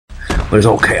But it's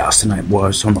all chaos tonight,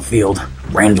 boys. On the field.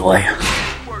 Rain delay.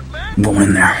 I'm going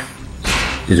in there.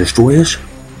 The destroyers.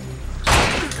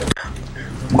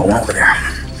 I'm going over there.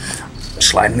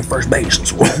 Sliding to first base.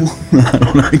 Let's roll. I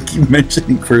don't know. I keep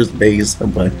mentioning first base,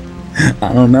 but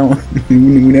I don't know. We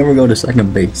never go to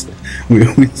second base. We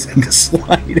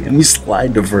slide and we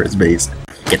slide to first base.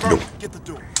 Get the door.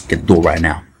 Get the door right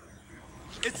now.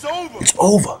 It's over. It's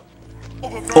over.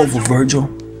 Over, Virgil.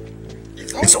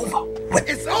 It's over. What?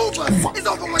 It's over. It's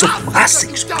over. It's over. I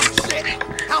see you.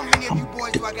 How many of you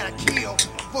boys do I gotta kill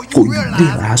before Before you you realize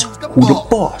realize who the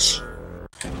boss?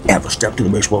 Ever step to the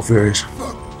baseball Furies?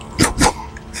 Fuck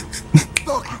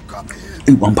you, Cleon.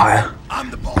 You umpire.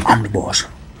 I'm the boss. I'm the boss.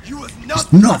 You was It's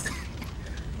nothing. nothing.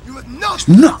 You was It's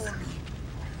nothing. nothing.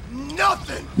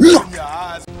 Nothing. Nothing. Your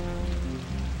eyes.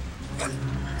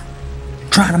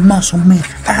 Try to muscle me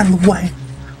out of the way.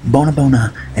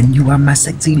 Bona, and you are my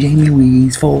sexy Jamie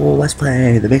Reeves for Let's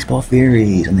Play the Baseball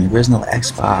Furies on the original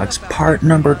Xbox, part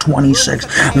number 26.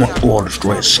 I want all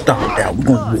destroyers stomped out. We're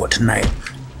going to war tonight.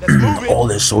 All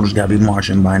their soldiers gotta be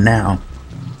marching by now.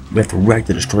 We have to wreck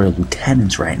the destroyer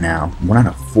lieutenants right now. One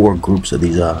out of 4 groups of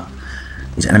these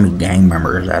enemy gang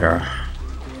members that are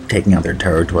taking out their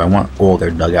territory. I want all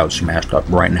their dugouts smashed up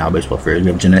right now, Baseball Furies.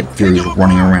 We have genetic Furies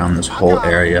running around this whole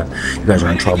area. You guys are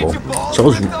in trouble.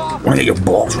 So I want to get your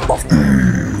balls off.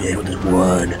 Yeah, with this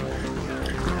wood.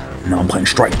 No, I'm playing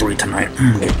strike 3 tonight.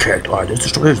 Get character. Alright, there's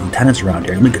destroyers lieutenants around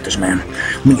here. Let me get this man.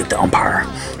 Let me get the umpire.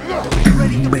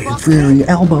 Big Fury,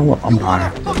 elbow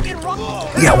umpire.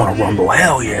 Yeah, I want to rumble.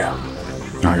 Hell yeah.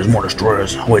 Alright, there's more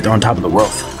destroyers. Oh, wait, they're on top of the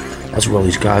roof. That's where all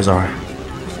these guys are.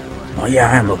 Oh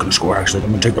yeah, I am looking to score actually.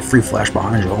 I'm gonna take the free flash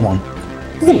behind you. Hold on.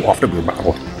 A little off the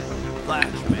barrel.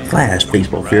 Flash,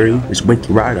 Baseball Fury. Just wake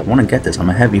you right up. I want to get this. I'm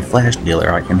a heavy flash dealer.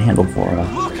 I can handle for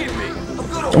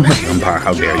Don't hit the umpire.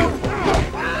 How dare you?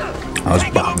 I was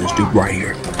bobbing this dude right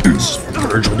here. This is for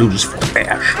Virgil. Dude, this is for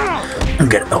Bash.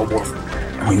 And get elbow.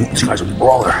 Oh, this guy's a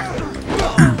brawler.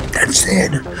 That's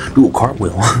it. Do a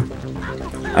cartwheel.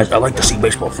 I like to see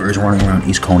Baseball Furies running around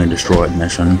East Conan destroyed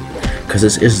mission. Because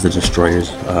this is the destroyer's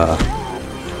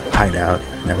hideout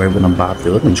that we're gonna bop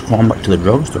through. Look, I'm just crawling back to the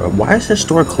drugstore. Why is this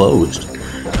store closed?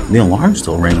 The alarm's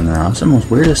still ringing now. It's the most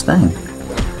weirdest thing.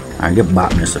 Alright, get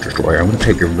bopping this destroyer. I'm gonna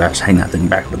take your vest, hang that thing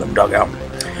back to the dugout.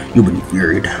 You've been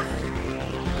infuriated.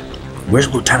 Where's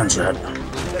the lieutenant's at?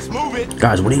 Let's move it.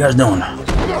 Guys, what are you guys doing?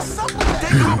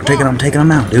 I'm taking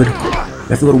him out, dude. We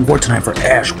have to go to war tonight for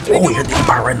Ash. Oh, he hit the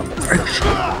umpire right in the face.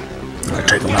 Gotta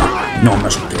take him out. No, I'm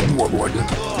messing with the war, dude.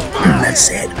 That's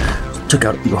it. Took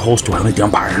out your whole store. I let the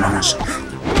umpire in on us.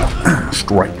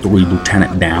 Strike 3,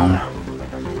 lieutenant down.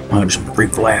 I'll do some free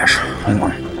flash. Hang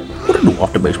on. What do we do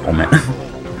off the baseball, man?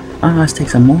 Let's take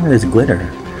some more of this glitter.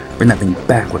 Bring that thing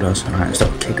back with us. Alright,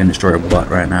 start kicking destroyer butt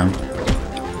right now.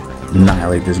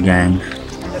 Annihilate this gang.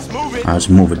 Let's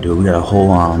move it, dude. We got a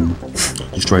whole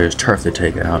destroyer's turf to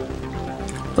take out.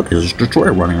 Look, there's a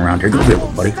destroyer running around here. Go get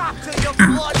it, buddy.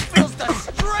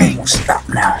 Stop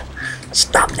now.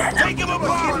 Stop that.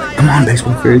 Come on,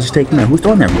 Baseball Furies. Just taking that. Who's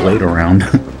throwing that blade around?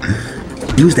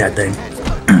 Use that thing.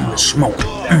 Smoke.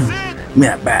 Give me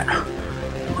that bat.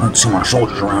 Let's see my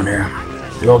soldiers around here.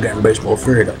 They're all getting Baseball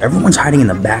Fury. Everyone's hiding in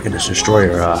the back of this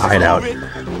destroyer hideout.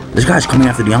 This guy's coming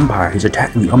after the umpire. He's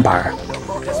attacking the umpire.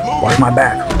 Watch my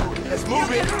back.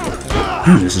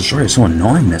 This destroyer is so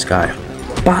annoying, this guy.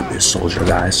 Bop this soldier,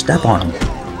 guys. Step on him.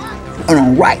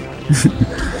 Alright.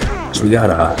 So we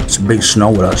got some big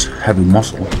snow with us. Heavy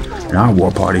muscle in our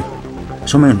war party.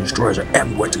 So many destroyers are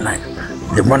everywhere tonight.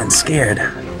 They're running scared.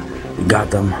 We got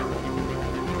them.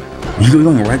 He's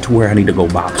going right to where I need to go,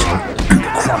 Bob. So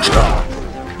crunched up.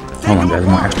 Hold on, guys.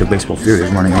 More extra Baseball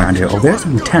Furies running around here. Oh, there's the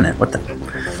lieutenant. What the?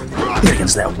 Get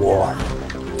against that wall.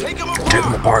 Take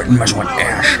him apart and mess with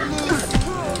Ash.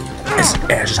 This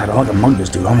Ash just had to hug and mug this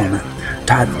dude. Hold on, man.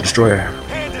 Tied the destroyer.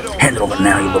 Hand it over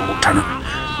now, you little lieutenant.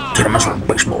 Get a mess with a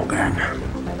baseball gang.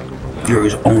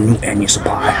 Fury's own new annual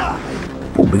supply.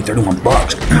 Will be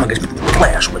 $31. I'll get some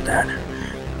flash with that.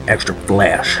 Extra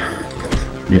flash.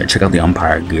 Yeah, check out the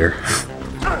umpire gear.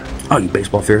 Oh, you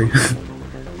Baseball Fury.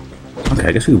 Okay,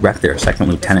 I guess we wrecked their second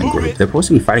lieutenant group. They're supposed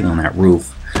to be fighting on that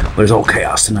roof. But there's all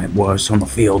chaos tonight, boys. On the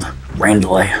field. Rain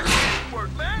delay.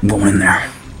 I'm going in there.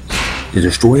 The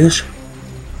destroyers?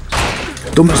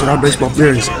 Don't mess with our Baseball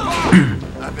Furies.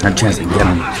 Not a chance to get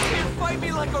them.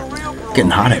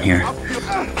 Getting hot in here.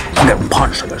 I'm getting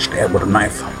punched. I got stabbed with a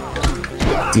knife.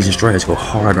 These destroyers go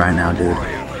hard right now, dude.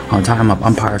 On time up,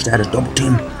 umpire status, double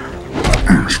team.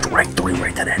 Strike 3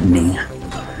 right to that knee.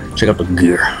 Check out the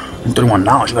gear.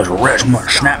 $31. You guys are rich. I'm gonna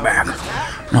snap back.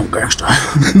 No gangsta.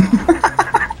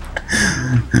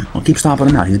 Well, keep stomping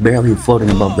him out. He's barely floating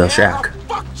above the shack.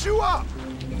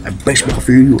 I baseball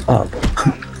Fury you up.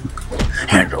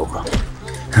 Hand over.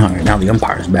 Alright, now the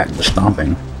umpire's back to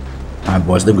stomping. Alright,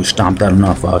 boys, I think we stomped out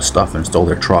enough stuff and stole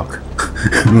their truck.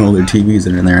 All their TVs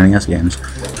that are in their NES games.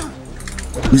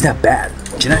 Who's that bad?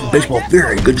 Genetic Baseball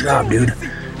Fury. Good job, dude.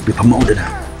 You're promoted.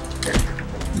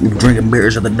 You'll be drinking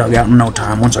beers at the dugout in no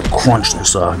time once I crunch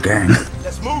this gang.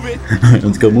 Let's move it.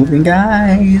 Let's go moving,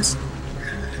 guys.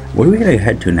 Where are we gonna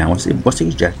head to now? What's the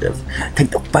objective? Take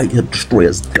the fight to destroy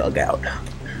his dugout.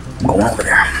 I'm going over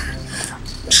there.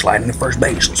 Sliding to first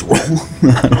base. Let's roll.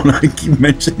 I don't know. I keep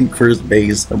mentioning first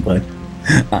base, but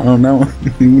I don't know.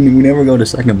 We never go to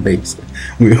second base.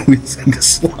 We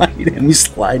slide and we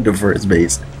slide to first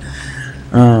base.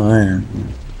 Oh man,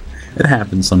 it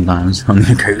happens sometimes on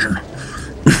the occasion.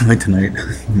 Like tonight,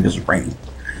 it's raining.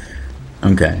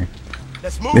 Okay.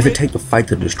 We have to take the fight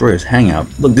to destroy his hangout.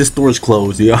 Look, this door's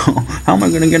closed, yo. How am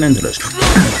I gonna get into this?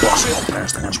 Busting open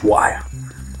this thing, that's why.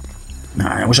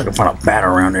 Alright, I wish I could find a bat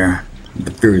around here.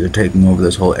 The Furies are taking over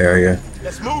this whole area.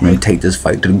 I'm gonna take this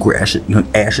fight to the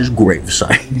Ash's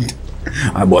gravesite.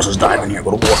 Alright, boss, let's dive in here.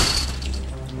 Go to war.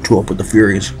 2 up with the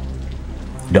Furies.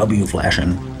 W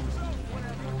flashing.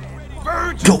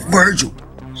 Yo, Virgil!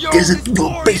 There's a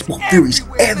baseball Furies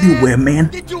everywhere,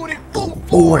 man.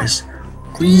 Boys,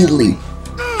 really.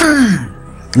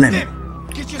 Let me.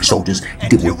 Soldiers,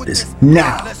 deal with this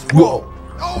now. Whoa!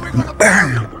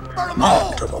 Bam!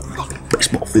 Up to the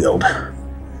baseball field.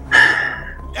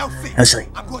 Let's say,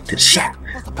 to the shack.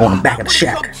 On the back of the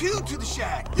shack.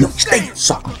 Yo, stay,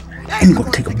 sucker. And you're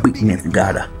gonna take a beating if you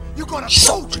got a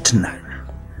soldier tonight.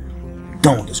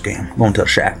 Done with this game. I'm going to the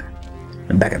shack.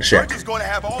 The back of the shack.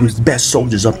 Who's the best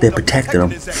soldiers up there protecting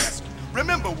them.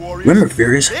 Remember,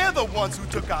 Furies? They're the ones who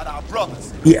took out our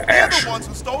brothers. Yeah, Ash. They're the ones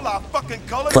who stole our fucking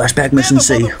colors. Flashback Mission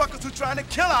C.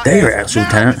 There you're at,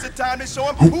 Lieutenant.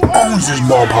 Who owns this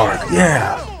ballpark?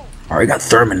 Yeah. Alright, got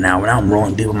Thurman now, and now I'm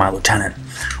rolling deep with my lieutenant.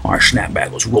 Alright,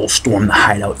 snapback, let's roll storm the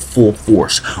hideout full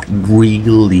force.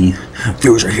 Really?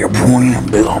 Furies are here, boom,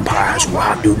 big umpires.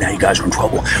 Wow, dude, now you guys are in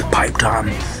trouble. Pipe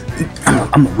time.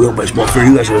 I'm a real baseball Fury.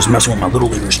 You guys are just messing with my little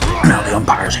leaguers. Now the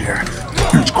umpire's here.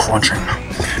 He's crunching.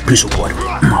 Piece of wood.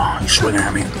 Oh, he's swinging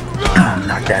at me.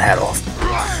 Knock that hat off.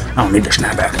 I don't need the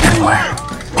snapback anyway.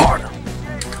 Hard.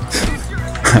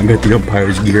 I got the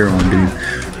umpire's gear on,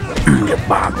 dude. Get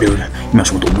Bob, dude. You're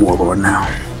messing with the warlord now.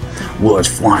 Blood's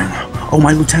flying. Oh,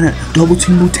 my lieutenant. Double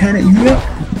team lieutenant.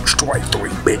 Yeah. Strike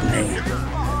 3, big knee.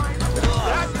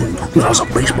 That was a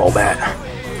baseball bat.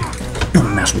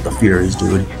 Don't mess with the Furies,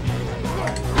 dude.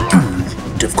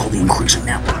 Difficulty increasing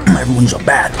now. Everyone's a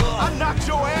bat.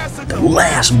 The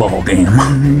last ball game.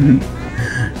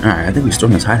 Alright, I think we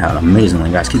stormed this hideout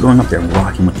amazingly, guys. Keep going up there and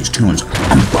rocking with these tunes.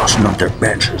 I'm busting up their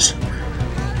benches.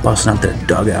 Busting up their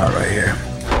dugout right here.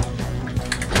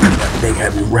 Big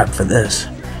heavy rep for this.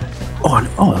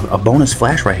 Oh, a bonus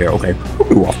flash right here. Okay,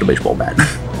 we're off the baseball bat.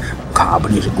 Cobb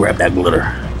needs to grab that glitter.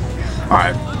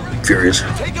 Alright, Furious.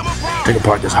 Take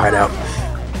apart this hideout.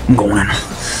 I'm going in.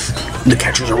 The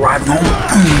catcher's arriving home.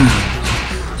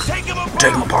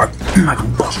 Take him apart. I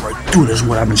can bust right through this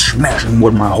wood. I've been smashing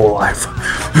wood my whole life.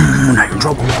 Now you're in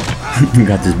trouble. You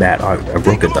got this bat. I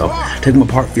broke it though. Take him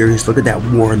apart, Furious. Look at that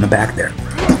war in the back there.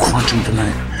 I'm crunching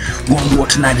tonight. Going to war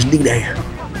tonight is D-Day.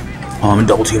 I'm in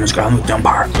double team this guy with the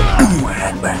umpire.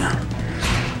 Headbanger.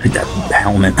 Hit that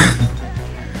helmet.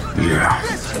 Yeah.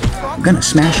 I'm gonna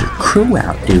smash your crew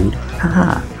out, dude.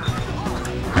 Haha.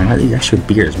 I got these extra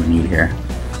beers we need here.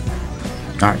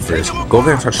 Alright, Fizz. Go over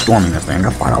there and start storming this thing. I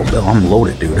got $5 bill. I'm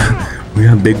loaded, dude. We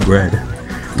have big bread.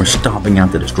 We're stomping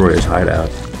out to destroy his hideout.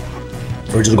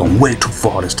 We're just going way too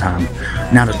far this time.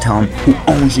 Now to tell him who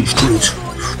owns these streets.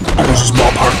 Who owns this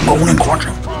ballpark. Going in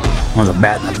crunching. There's a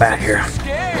bat in the back here.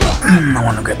 I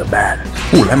want to get the bat.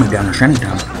 Ooh, let me down in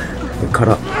Shantytown. We're cut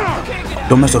up.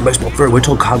 Don't mess with baseball Fury. Wait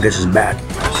till Cobb gets his bat.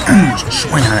 So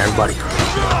swing on everybody.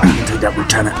 Take that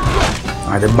lieutenant.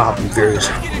 Alright, they're bopping Furious.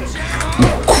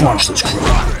 We'll crunch this crew.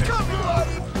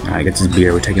 Alright, gets his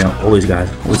beer. We're taking out all these guys.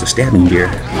 Where's the stabbing gear?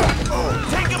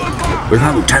 Where's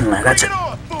my lieutenant at? That's it.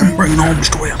 Bring it home,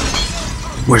 destroyer.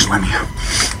 Where's Lemmy?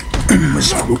 This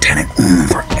is our lieutenant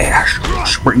for Ash.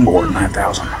 Springboard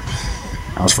 9000.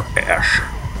 That was for Ash.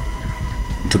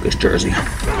 Took his jersey.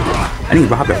 I need to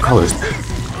rob their colors.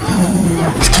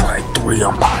 Strike 3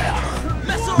 umpire.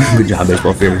 Good job,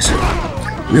 baseball Furies.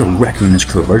 We're wrecking this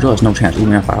crew. Virgil has no chance. Leave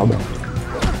me a $5 bill.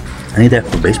 I need that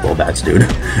for baseball bats, dude.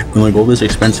 And like all this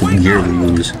expensive gear we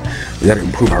use, we gotta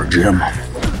improve our gym.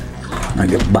 I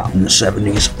get bopped in the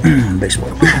 70s.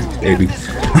 Baseball, baby.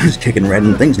 I'm just kicking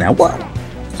random things now. What?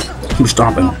 Keep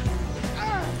stomping.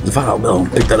 The foul bill.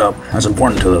 Pick that up. That's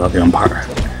important to the umpire.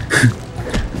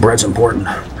 Bread's important.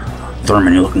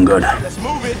 Thurman, you're looking good. Let's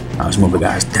move it. Let's move it,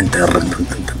 guys.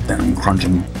 I'm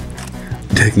crunching.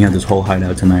 Taking out this whole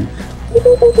hideout tonight.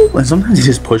 And sometimes he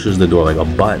just pushes the door like a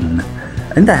button.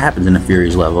 I think that happens in the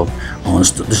Furies level. Oh,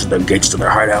 this is the gates to their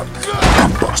hideout.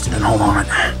 I'm busting in. Hold on.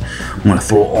 I'm gonna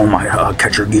throw all my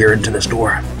catcher gear into this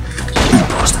door. I'm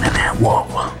busting in there. Whoa.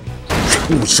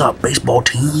 What's up, baseball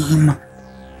team?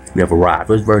 We have arrived.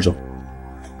 Where's Virgil?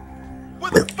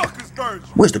 Where the fuck is Virgil?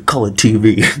 Where's the colored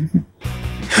TV?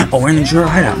 Oh, we're in your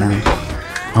hideout now.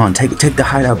 Oh, take the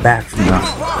hideout back from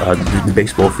the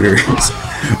baseball Furies.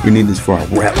 We need this for our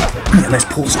rep. Yeah, let's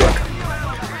pull stuff.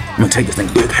 I'm gonna take this thing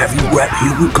big, heavy rep.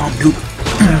 Here we come, dude.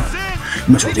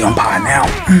 Mess with the umpire now.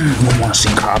 You don't want to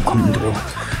see Cobb coming through.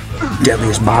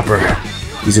 Deadliest bopper.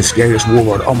 He's the scariest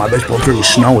warlord. Oh, my baseball Fury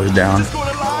Snow is down.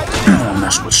 I don't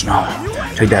mess with Snow.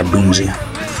 Take that, Boomsy.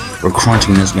 We're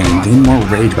crunching this game. Gain more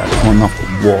rage by pulling off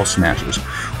the wall smashes.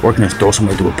 Or can I throw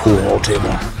somebody through a pool hall table?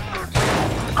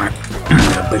 Alright,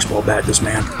 I got a baseball bat, this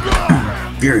man.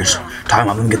 Furious. Time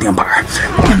I'm gonna get the umpire.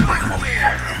 Bring him over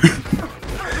here.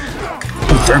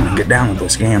 Thurman, get down with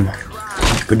this game.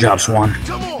 Good job, Swan.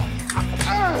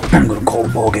 I'm gonna call the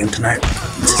ball game tonight.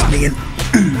 This is me and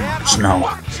Snow.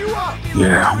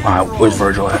 Yeah, where's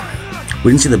Virgil at?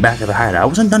 We didn't see the back of the hideout. I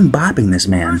wasn't done bopping this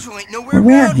man.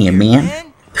 We're out here,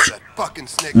 man.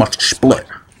 Must split.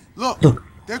 Look.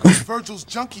 There goes Virgil's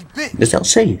junkie bitch. It's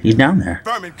LC. He's down there.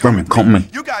 Vermin, come me.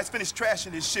 You guys finish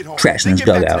trashing this shithole. Trashing this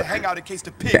dugout.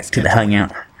 Back to the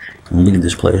hangout. And leave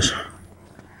this place.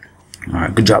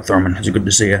 Alright, good job, Thurman. It's good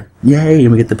to see you. Yay,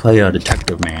 we get to play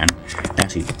Detective Man.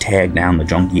 Actually, tag down the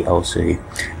junkie LC.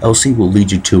 LC will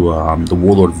lead you to the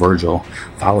warlord Virgil.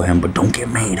 Follow him, but don't get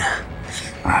made.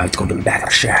 Let's go to the back of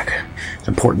the shack. It's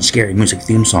important, scary music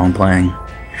theme song playing.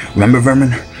 Remember,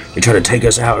 Vermin? They tried to take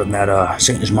us out in that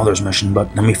Saint and his mother's mission,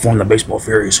 but then we formed the baseball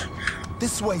Furies.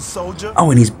 This way, soldier.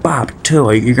 Oh, and he's bopped too.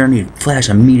 You're gonna need flash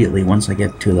immediately once I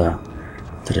get to the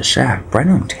shack. Right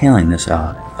now I'm tailing this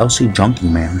LC junkie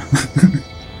man.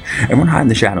 Everyone hide in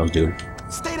the shadows, dude.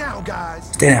 Stay down, guys.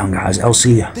 Stay down, guys.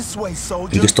 LC. This way,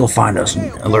 soldier. He can still find us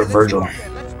and alert Virgil.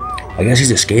 I guess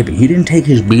he's escaping. He didn't take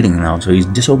his beating though, so he's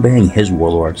disobeying his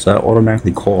warlord. So that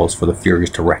automatically calls for the Furies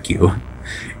to wreck you.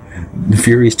 The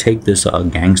Furies take this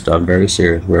gang stuff very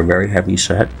serious. We're a very heavy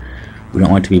set. We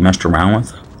don't like to be messed around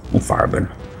with. Well, Firebin.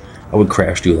 I would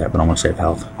crash do that, but I want to save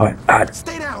health. Alright,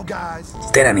 stay down, guys.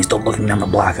 Stay down. He's still looking down the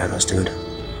block at us, dude.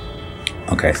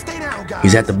 Okay. Stay down, guys.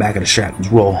 He's at the back of the shack. Let's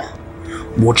roll.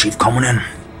 War Chief coming in.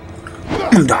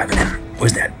 I'm diving in.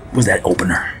 Where's that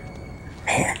opener?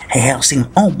 Hey, I'll see.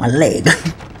 Oh, my leg.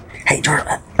 Hey,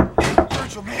 Charlie.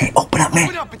 Hey, open up, man.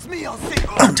 Open up. It's me, LC.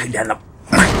 I'm taking down the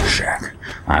shack.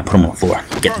 Alright, put him on the floor.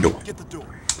 Get the door.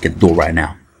 Get the door right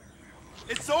now.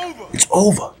 It's over. It's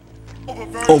over.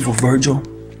 Over, Virgil.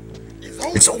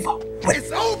 It's over. Wait.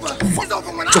 It's over. It's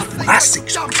over when I see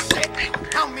some shit.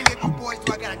 How many of you boys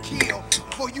do I gotta kill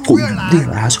before you who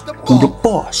realize who the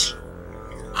boss?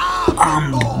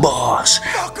 I'm the boss.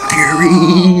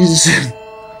 Furies.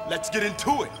 Let's get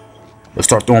into it. Let's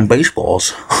start throwing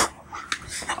baseballs.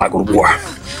 I go to war.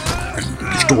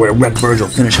 Destroy Wreck Virgil,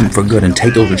 finish him for good, and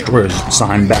take those destroyers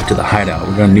signed back to the hideout.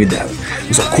 We're gonna need that.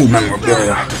 It's a cool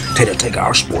memorabilia. Take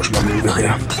our sports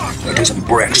memorabilia. Take some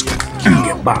bricks.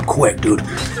 Get Bob quick, dude.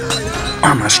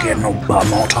 I'm not scared of no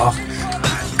Molotov.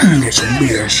 Get some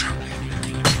beers.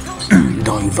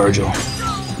 Don't you, Virgil.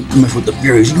 Mess with the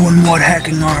Furies. You and what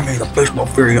hacking army? The baseball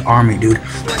Fury army, dude.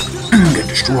 Get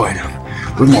destroyed.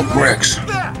 With more bricks.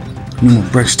 Need more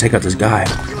bricks to take out this guy.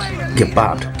 Get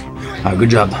bopped. Good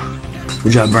job.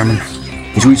 Good job, Vermin.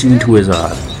 He's reaching into his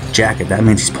jacket. That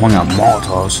means he's pulling out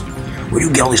Molotovs. Where do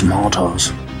you get all these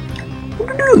Molotovs?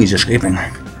 He's escaping.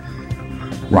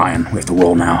 Ryan, we have to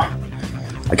roll now.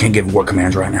 I can't give war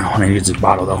commands right now. I need this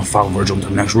bottle though. Follow Virgil to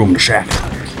the next room in the shack.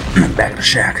 Back of the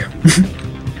shack.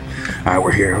 Alright,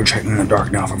 we're here. We're checking in the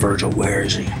dark now for Virgil. Where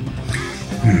is he?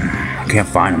 I can't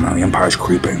find him now. The Empire's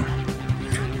creeping.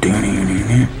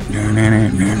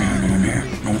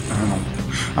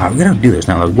 Alright, we gotta do this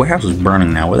now. The warehouse is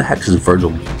burning now. Where the heck is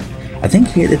Virgil? I think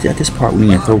here at this part we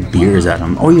need to throw beers at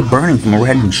him. Oh, you're burning from a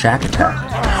red shack attack.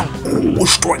 Oh,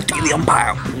 strike to the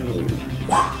Empire.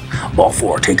 Ball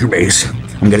 4, take your base.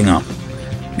 I'm getting up.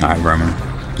 Alright, Vermin.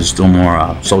 There's still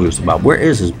more soldiers about. Where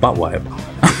is his butt wipe?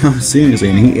 Seriously,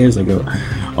 and he is like a...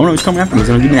 Oh no, he's coming after me. He's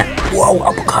gonna give me that. Whoa,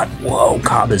 uppercut. Whoa,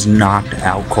 Cobb is knocked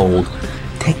out cold.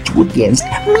 Take you against me,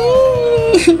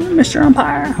 Mr.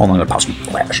 Umpire. Hold on, I gotta pop some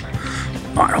flash.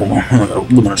 Alright, hold on. I got a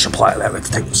limited supply of that. I have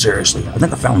to take it seriously. I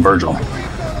think I found Virgil.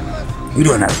 You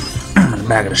doing that in the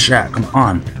back of the shack? Come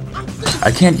on.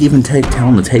 I can't even tell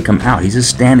him to take him out. He's just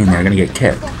standing there, gonna get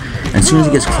kicked. And as soon as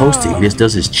he gets close to you, he just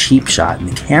does his cheap shot, and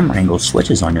the camera angle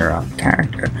switches on your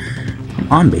character.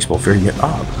 Come on, Baseball Fury, get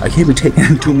up. I can't be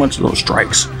taking too much of those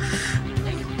strikes.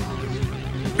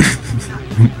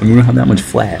 And we don't have that much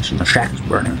flash, and the shack is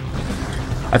burning.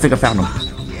 I think I found him.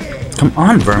 Come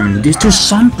on, Vermin, just do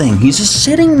something. He's just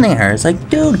sitting there. It's like,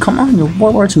 dude, come on, your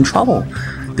warlord's in trouble.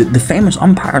 The famous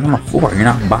umpire's on the floor. You're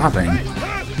not bobbing.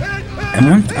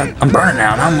 And I'm burning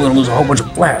now, and I'm going to lose a whole bunch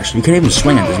of flash. You can't even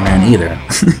swing at this man either.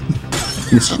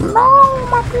 He's just, no,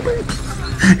 my baby.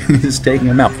 He's taking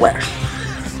him out. Flash.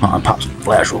 Pop some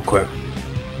flash real quick.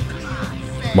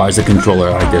 Why is the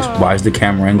controller like this? Why is the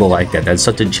camera angle like that? That's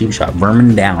such a cheap shot.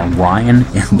 Vermin down. Ryan,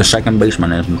 the second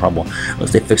baseman, is in trouble.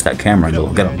 Unless they fix that camera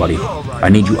angle. Get up, buddy. I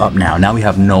need you up now. Now we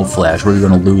have no flash. We're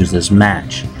going to lose this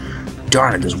match.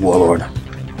 Darn it, this warlord.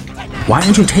 Why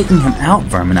aren't you taking him out,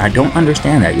 Vermin? I don't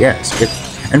understand that. Yes.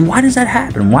 And why does that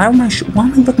happen? Why am I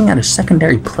looking at a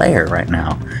secondary player right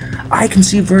now? I can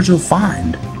see Virgil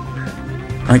fine.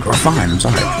 Or fine, I'm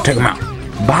sorry. Take him out.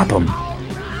 Bop him.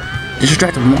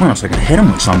 Distract him more so I can hit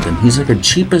him with something. He's like the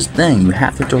cheapest thing. You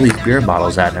have to throw these beer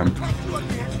bottles at him.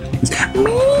 He's having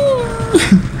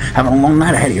a long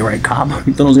night ahead of you, right, Cobb?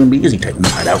 You thought it was going to be easy taking the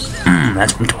night out.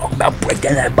 That's what I'm talking about. Break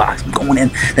down that box. I'm going in.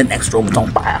 The next room is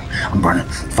on fire. I'm burning.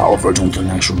 Follow Virgil into the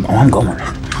next room. Oh, I'm going.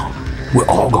 We're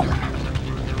all going.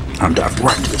 I'm diving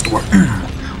right into this door.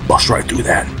 Bust right through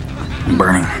that. I'm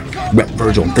burning. Rep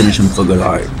Virgil and finish him for good.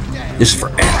 Alright. This is for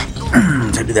air.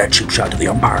 Take that cheap shot to the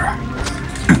umpire.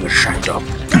 Get shanked up.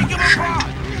 Get shanked.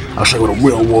 I'll show you what a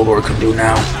real warlord can do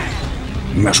now.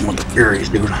 You're messing with the Furies,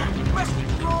 dude.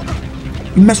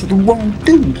 You mess with the wrong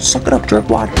dude. Suck it up,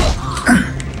 jerkwad.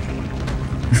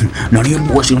 None of you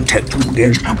boys gonna take two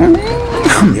against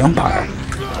the umpire.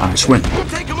 Alright, swing.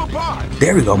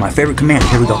 There we go, my favorite command.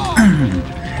 Here we go.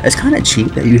 It's kind of cheap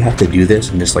that you have to do this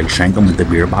and just like shank them with the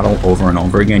beer bottle over and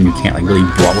over again. You can't like really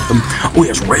brawl with them. Oh, he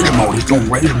has rage mode. He's doing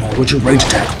rage mode. What's your rage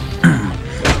attack?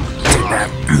 Take that.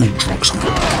 Drunk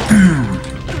something.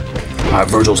 Alright,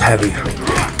 Virgil's heavy.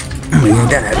 You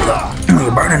ain't that heavy though.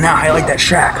 You're burning now. I like that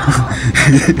shack.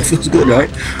 It feels good,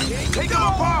 right?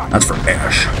 That's for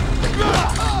Ash.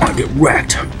 I get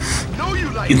wrecked.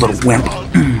 You little wimp.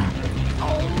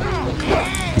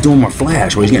 He's doing more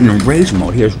flash, where he's getting in rage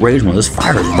mode. Here's rage mode. This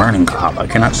fire is burning, Cobb. I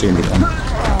cannot see anything.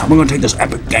 We're gonna take this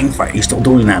epic gang fight. He's still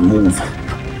doing that move.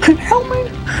 Help me!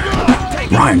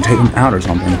 Ryan, take him out or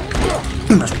something.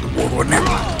 Mess with the warlord now.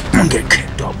 I'm gonna get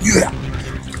kicked up. Yeah.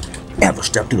 Have a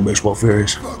step to the Baseball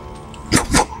Furies.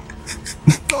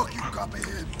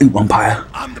 You umpire.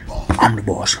 I'm the boss. I'm the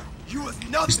boss.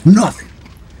 It's nothing.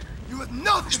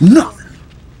 It's nothing.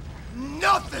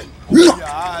 Nothing. Open your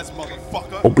eyes,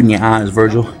 motherfucker. Open your eyes,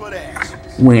 Virgil.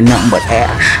 We ain't nothing but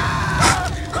ash.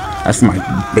 That's for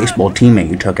my baseball teammate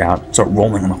you took out. Start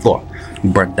rolling on the floor.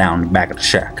 You burnt down the back of the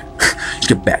shack. Let's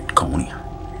get back to Coney.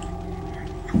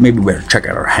 Maybe we better check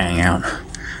out our hangout.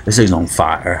 This thing's on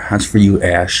fire. That's for you,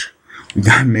 Ash. We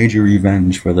got major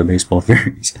revenge for the Baseball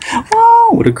Furies.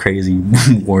 Oh, what a crazy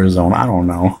war zone. I don't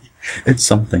know. It's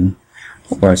something.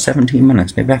 We're at 17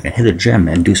 minutes. Maybe I can hit a gym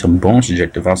and do some bonus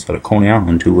objective outside of Coney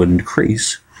Island to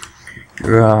increase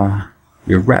your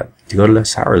rep to go to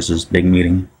Les Harris's big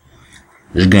meeting.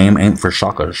 This game ain't for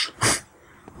suckers.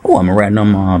 Oh, I'm a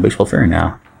random Baseball Fury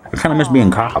now. I kind of miss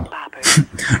being Cobb.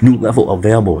 New level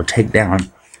available to take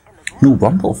down. New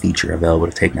rumble feature available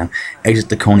to take down. Exit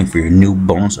the Coney for your new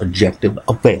bonus objective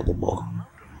available.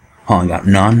 Oh, I got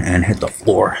none and hit the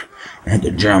floor and hit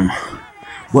the gym.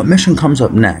 What mission comes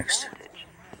up next?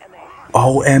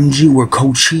 OMG, we're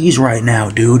Cochise right now,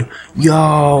 dude.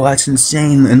 Yo, that's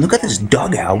insane. And look at this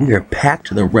dugout. We are packed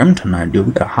to the rim tonight, dude.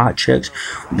 We got hot chicks.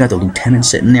 We got the lieutenant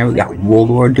sitting there. We got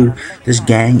Warlord, dude. This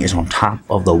gang is on top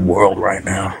of the world right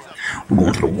now. We're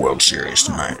going to the World Series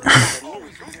tonight.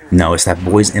 No, it's that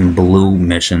Boys in Blue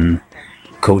mission.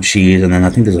 Cochise, and then I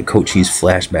think there's a Cochise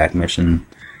flashback mission.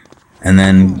 And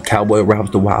then Cowboy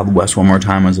robs the Wild West one more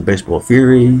time as a Baseball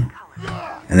Fury.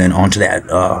 And then onto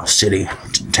that city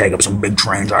to take up some big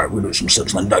trains. Alright, we'll do some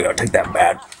sips in the dugout. Take that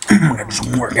bat. We're gonna do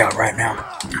some workout right now.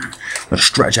 Gonna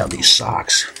stretch out these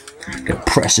socks. Gonna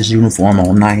press this uniform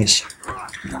all nice.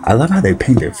 I love how they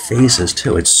paint their faces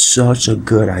too. It's such a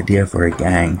good idea for a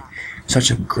gang.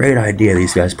 Such a great idea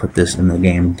these guys put this in the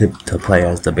game to play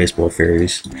as the Baseball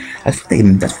Furies. That's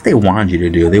what they wanted you to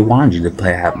do. They wanted you to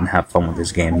play and have fun with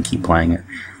this game and keep playing it.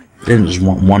 They didn't just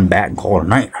want one bat and call it a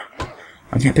night.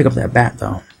 I can't pick up that bat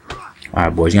though.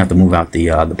 Alright boys, you have to move out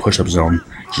the push-up zone.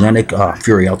 Genetic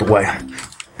Fury out the way.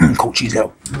 Coach, he's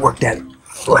got work that,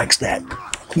 flex that.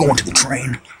 Going to the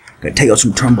train. Gotta take out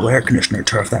some Trumbull air conditioner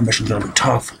turf. That mission's gonna be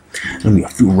tough. There's gonna be a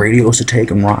few radios to take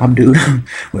and rob, dude.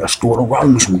 We gotta store the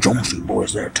rob. Some Jonesy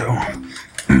boys there, too.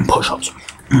 Push-ups.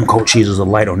 Cold Cheese is a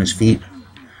light on his feet.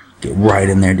 Get right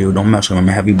in there, dude. Don't mess with him.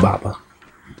 Heavy bopper.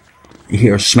 You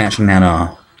hear smashing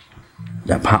that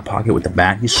pop pocket with the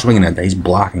bat. He's swinging at that. He's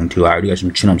blocking, too. I already got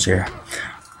some chin-ups here.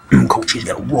 Cold Cheese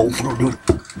gotta roll through, dude.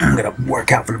 Gotta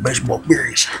work out for the baseball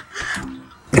Furies.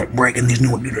 Gotta break in these new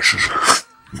Adidas's.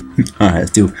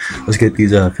 Alright, let's get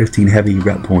these 15 heavy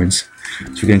rep points.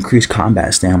 So we can increase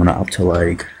combat stamina up to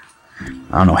like,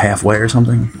 I don't know, halfway or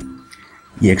something.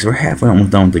 Yeah, because we're halfway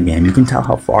almost done with the game. You can tell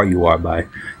how far you are by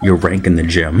your rank in the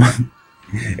gym.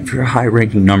 If you're a high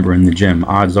ranking number in the gym,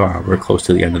 odds are we're close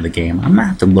to the end of the game. I'm gonna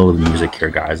have to lower the music here,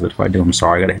 guys, but if I do, I'm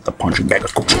sorry. I gotta hit the punching bag.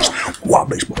 Let's go, chase. Wow,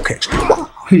 baseball kicks.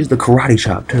 Wow, here's the karate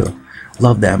chop, too.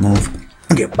 Love that move.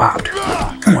 Get bobbed.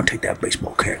 I'm gonna take that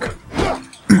baseball kick.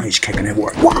 He's kicking it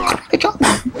work. Wow, good job.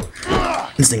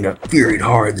 This thing got furied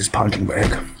hard, this punching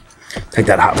bag. Take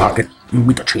that hot pocket and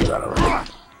beat the cheese out of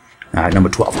it. Alright, number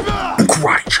 12.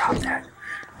 Karate chop that.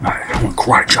 Alright, I'm gonna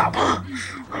karate chop.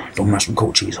 Don't mess with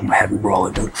Cold Cheese. I'm a heavy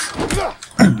brawler, dude.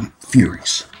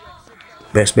 Furies.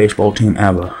 Best baseball team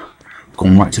ever.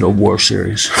 Going right to the World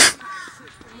Series.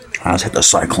 Let's hit the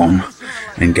Cyclone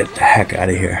and get the heck out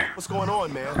of here. What's going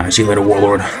on, man? Alright, see you later,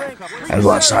 Warlord. I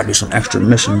go outside, do some extra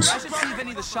missions.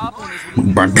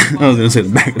 Burnt. I was gonna say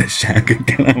the back of the shack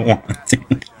again. I want to.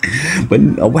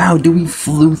 But wow, dude, we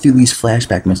flew through these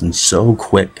flashback missions so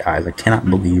quick, guys. I cannot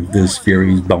believe this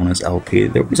Furies bonus LP.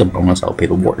 There was a bonus LP.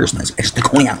 The Warriors nice. It's the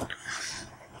Cleon.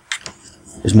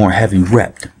 There's more heavy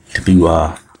rep to be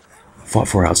fought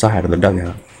for outside of the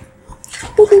dugout.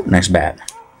 Nice bat.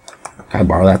 Can I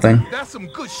borrow that thing? That's some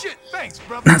good shit. Thanks,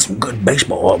 brother. That's some good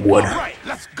baseball wood. All right,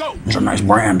 let's go. It's a nice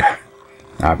brand.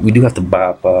 We do have to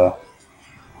bop.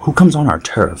 Who comes on our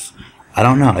turf? I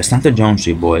don't know. It's not the Jones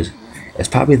Street boys. It's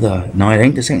probably the... No, it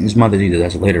ain't the Satan's Mother either.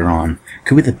 That's later on.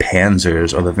 Could be the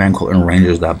Panzers or the Van Colton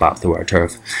Rangers that bop through our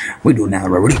turf. We do it now,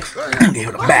 ready? Give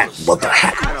it a bat. What the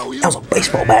heck? That was a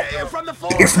baseball bat.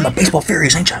 You're from the Baseball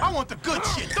Furies, ain't you? I want the good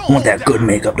shit. I want that good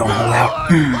makeup. Don't hold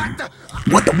out.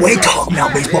 What the way talking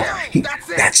about baseball?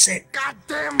 That's it.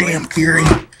 Damn Fury.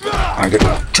 Alright,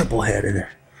 get triple-headed.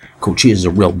 Cold Cheese is a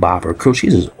real bopper. Cold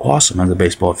Cheese is awesome as a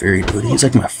baseball Fury, dude. He's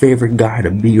like my favorite guy to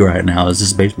be right now. Is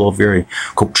this baseball Fury?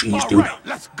 Cold Cheese, dude.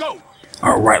 Let's go.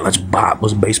 Alright, let's bop.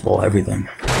 Let's baseball everything.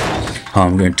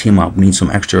 We're gonna team up. We need some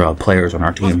extra players on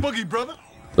our team. Let's boogie, brother.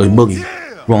 Let's boogie.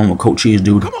 Yeah. Rolling with Cold Cheese,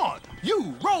 dude. Come on.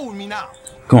 You roll with me now.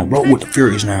 Come on, roll with the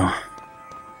Furies now.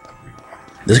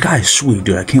 This guy is sweet,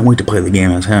 dude. I can't wait to play the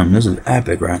game as him. This is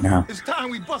epic right now. It's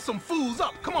time we bust some fools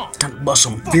up. Come on. Time to bust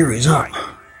some Furies up.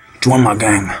 Join my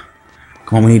gang.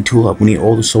 Come on, we need two up. We need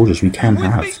all the soldiers we can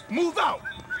have. Move out.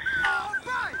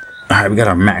 Alright, we got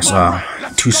our max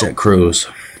 2-set crews.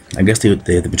 I guess they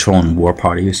patrol in war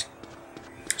parties.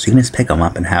 So you can just pick them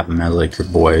up and have them as like your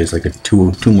boys, like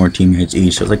two more teammates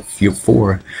each. So it's like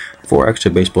four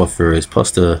extra baseball Furies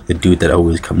plus the dude that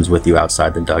always comes with you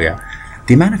outside the dugout.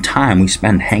 The amount of time we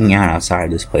spend hanging out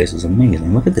outside this place is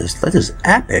amazing. Look at this. That is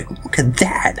epic. Look at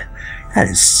that. That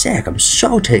is sick. I'm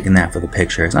so taking that for the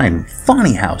picture. It's not even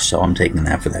funny how so I'm taking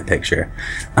that for that picture.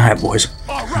 Alright, boys.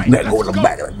 We gotta go to the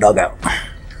back of the dugout.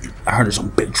 I heard there's some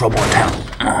big trouble in town.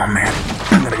 Oh, man.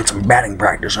 I gotta get some batting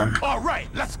practice on. Alright,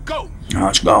 let's go.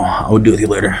 Let's go. I'll do with you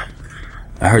later.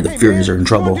 I heard the Furies are in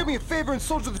trouble. Do me a favor and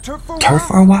soldier the turf for a Turf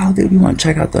for a while, dude? You want to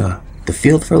check out the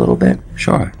field for a little bit?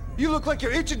 Sure. You look like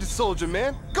you're itching to soldier,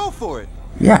 man. Go for it.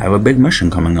 Yeah, I have a big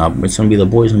mission coming up. It's gonna be the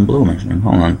Boys in Blue mission.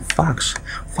 Hold on. Fox,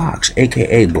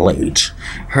 aka Blades.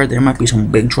 Heard there might be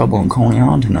some big trouble in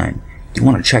Cleon tonight. Do you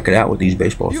want to check it out with these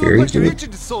baseball You Furies, look like you're dude?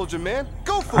 itching to soldier, man.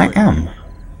 Go for I it. am.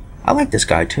 I like this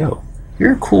guy too.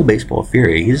 You're a cool baseball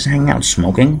Fury. He's just hanging out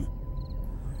smoking.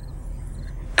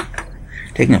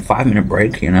 Taking a 5-minute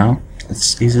break, you know?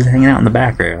 He's just hanging out in the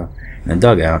back there, in the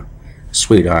dugout.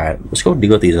 Sweet, alright. Let's go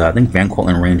deal with these, I think, Van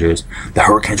Colton Rangers. The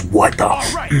Hurricanes, what the?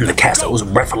 The cast that was a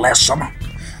breath for last summer.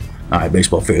 Alright,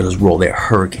 baseball Furies, let's roll their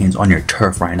Hurricanes on your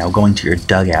turf right now, going to your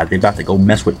dugout. They're about to go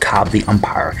mess with Cobb, the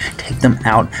umpire. Take them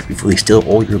out before they steal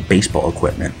all your baseball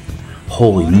equipment.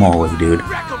 Holy moly, dude.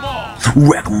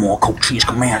 Wreck 'em all, Cold Cheese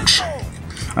commands.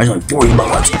 I was like 40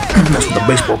 bullets. Mess with the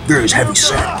baseball Furies heavy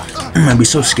set. It'd be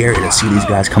so scary to see these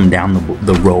guys come down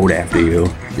the road after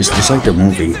you. Just like the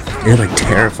movie. They're like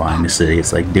terrifying to see.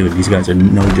 It's like, dude, these guys are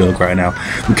no joke right now.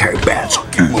 We carry bats.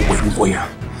 We're waiting for you.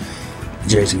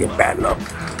 Jason get batted up.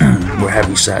 We're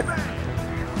heavy set.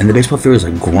 And the baseball Furies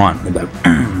like grunt. They're like,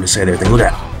 they say their thing. Look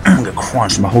at that. Get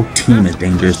crunched. My whole team is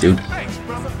dangerous, dude.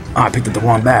 Oh, I picked up the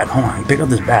wrong bat. Hold on. I picked up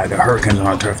this bat. I got Hurricanes on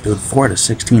our turf, dude. 4 out of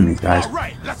 16, these guys.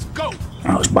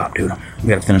 Oh, let's bop, dude. We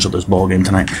gotta finish up this ball game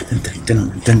tonight.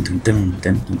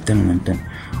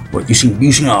 What, you seen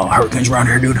hurricanes around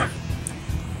here, dude?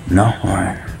 No?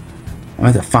 Alright. I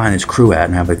have to find this crew at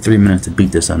and have like 3 minutes to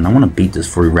beat this in. I want to beat this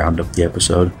before we round up the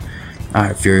episode.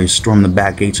 Alright, Furies, storm the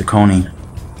back gates of Coney.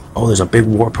 Oh, there's a big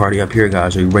war party up here,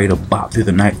 guys. Are you ready to bop through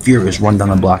the night? Furies, run down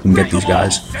the block and get these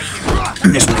guys.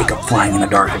 And just wake up flying in the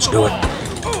dark. Let's do it.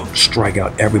 Strike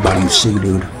out everybody you see,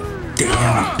 dude.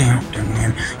 Damn,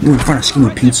 man. You in front of Skinny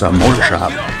Pizza Motor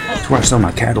Shop. That's where I sell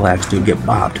my Cadillacs, dude. Get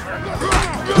bopped.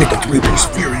 Get the 3-piece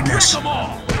Furiness.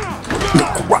 The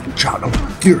karate chop of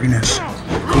Furiness.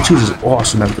 Coach Cheese is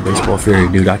awesome at the Baseball Fury,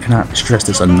 dude. I cannot stress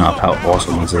this enough how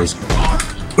awesome this is.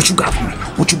 What you got for me?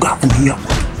 What you got for me, yo?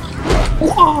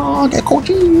 Wow, that Coach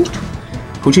Cheese.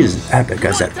 Coach Cheese is epic,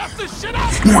 I said.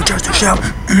 You want to test the shout?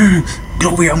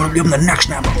 Get over here, I'm gonna give him the neck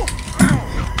snapper.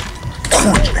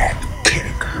 Punch that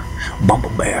kick. Bumper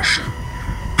bash.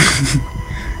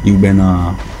 You've been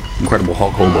Incredible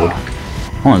Hulk Hoboed.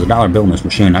 Oh, there's a $1 bill in this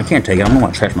machine. I can't take it. I'm gonna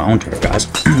want to trash my own turf, guys.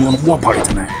 We're on a war party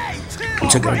tonight. We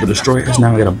took out the destroyers.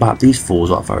 Now we gotta bop these fools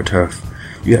off our turf.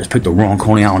 You guys picked the wrong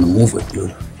Coney Island to move with,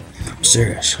 dude. I'm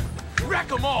serious.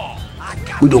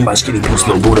 We doing by Skinny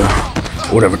Pizza, Little Buddha,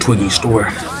 or whatever Twiggy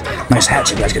store. Nice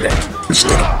hats, you guys get that. Let's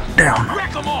take it down.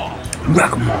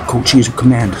 Wrack 'em all. Coach Cheese with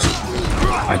commandos.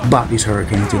 I bop these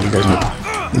hurricanes till he doesn't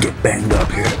get banged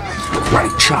up here.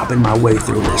 Right, chopping my way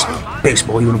through this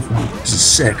baseball uniform. This is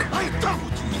sick.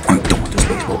 I'm done with this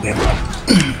baseball game.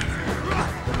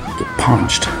 Get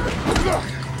punched.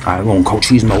 Alright, we're on Coach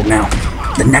Cheese mode now.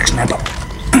 The next snapper.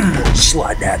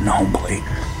 Slide that in the home plate.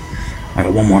 I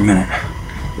got 1 more minute.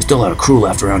 There's still a lot of crew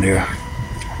left around here.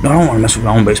 No, I don't want to mess with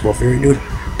my own Baseball Fury, dude.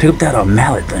 Pick up that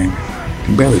mallet thing. You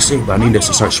can barely see it, but I need this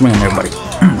to start swinging everybody.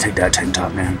 Take that tank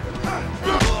top, man.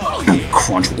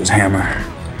 Crunch with his hammer.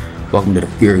 Welcome to the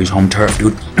Furies home turf,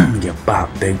 dude. Get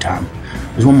bopped big time.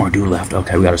 There's 1 more dude left.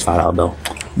 Okay, we got his $5 bill.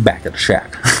 Back to the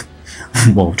shack.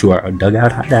 Well, to our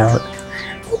dugout hideout.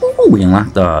 We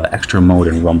unlocked the extra mode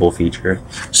and rumble feature.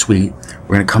 Sweet.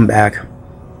 We're gonna come back.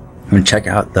 We're gonna check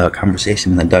out the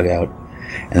conversation in the dugout,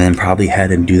 and then probably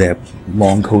head and do that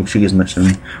long Coach Cheese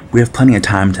mission. We have plenty of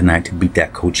time tonight to beat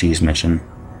that Coach Cheese mission.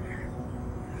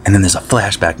 And then there's a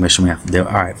flashback mission we have to do.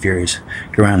 Alright, Furies,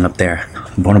 get around up there.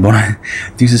 Bona.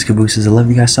 Deuces, cabooses, I love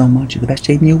you guys so much. You're the best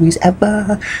Jamie always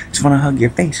ever. Just wanna hug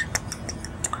your face.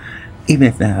 Even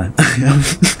if not,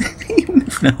 even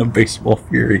if not a Baseball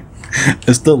Fury,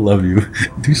 I still love you.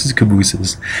 Deuces,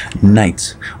 cabooses,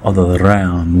 Knights of the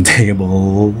Round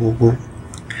Table.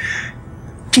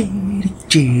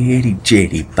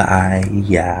 Jitty, bye,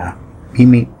 yeah. Meet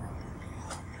me.